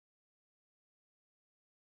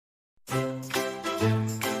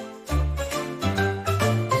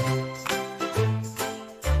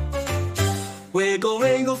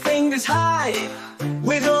fingers high,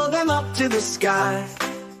 wiggle them up to the sky.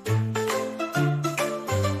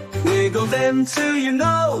 Wiggle them to your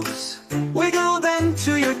nose, wiggle them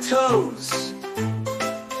to your toes.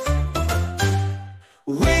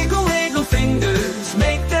 Wiggle, wiggle fingers,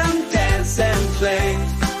 make them dance and play.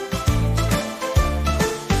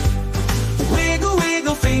 Wiggle,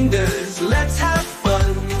 wiggle fingers, let's have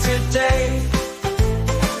fun today.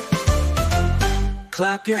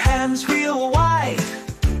 Clap your hands real wide,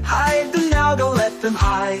 hide them now, don't let them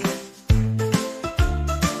hide.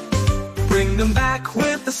 Bring them back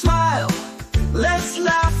with a smile, let's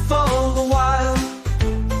laugh all the while.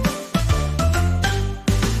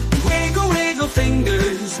 Wiggle, wiggle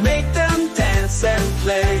fingers, make them dance and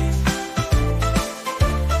play.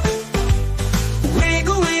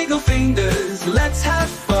 Wiggle, wiggle fingers, let's have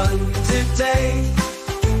fun today.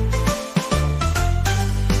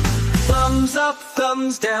 Thumbs up,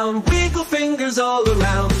 thumbs down, wiggle fingers all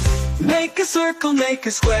around. Make a circle, make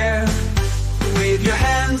a square. Wave your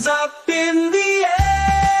hands up in the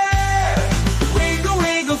air. Wiggle,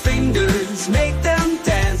 wiggle fingers, make them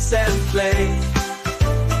dance and play.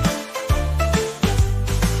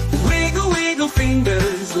 Wiggle, wiggle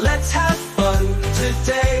fingers, let's have fun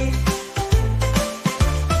today.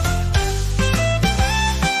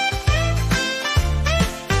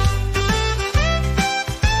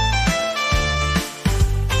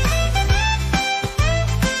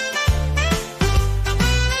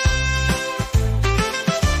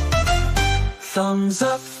 Thumbs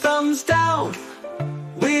up, thumbs down,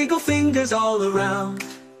 wiggle fingers all around.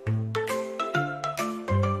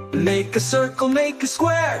 Make a circle, make a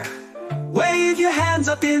square, wave your hands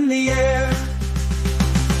up in the air.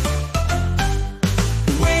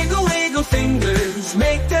 Wiggle, wiggle fingers,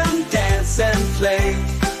 make them dance and play.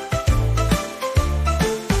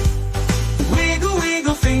 Wiggle,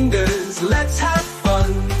 wiggle fingers, let's have fun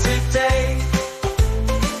today.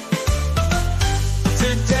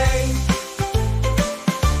 Today.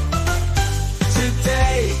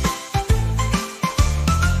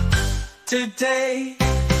 Today.